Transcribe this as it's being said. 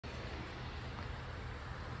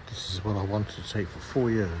This is what I wanted to take for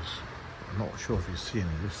 4 years. I'm not sure if you've seen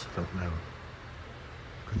this, I don't know.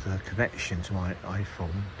 Because the connection to my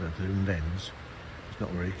iPhone, the zoom lens, is not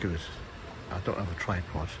very good. I don't have a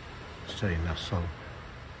tripod staying there, so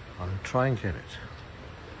I'll try and get it.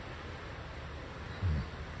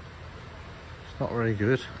 It's not very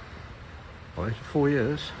good. Right, 4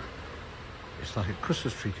 years. It's like a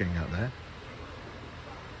Christmas tree going out there.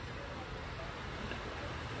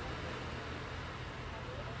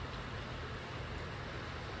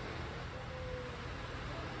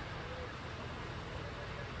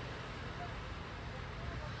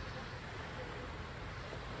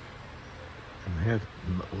 And here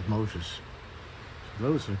with motors. So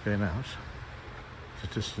those are going out.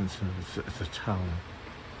 It's a distance and it's a town.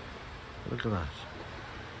 Look at that.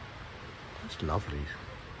 That's lovely.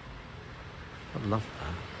 I love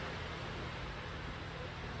that.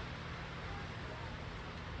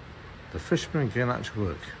 The Fisherman getting out to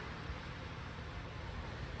work.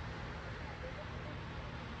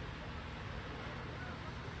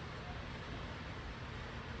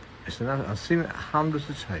 I've seen it hundreds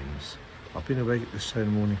of times. I've been awake at this time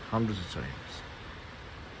in the morning hundreds of times.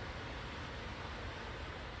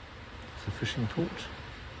 It's a fishing port.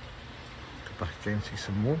 Go back again, see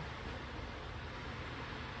some more.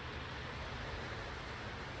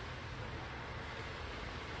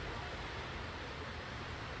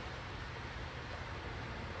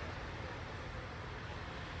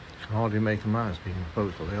 You can hardly make them out as being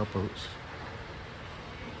boats, but they are boats.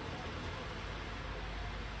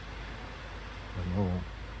 And more.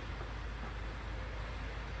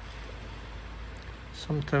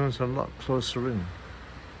 Sometimes a lot closer in.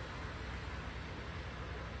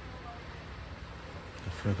 The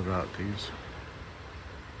further out these.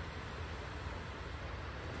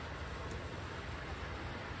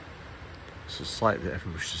 It's a sight that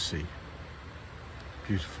everyone should see.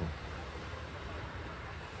 Beautiful.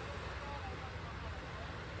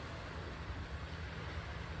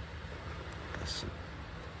 That's it.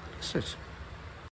 That's it.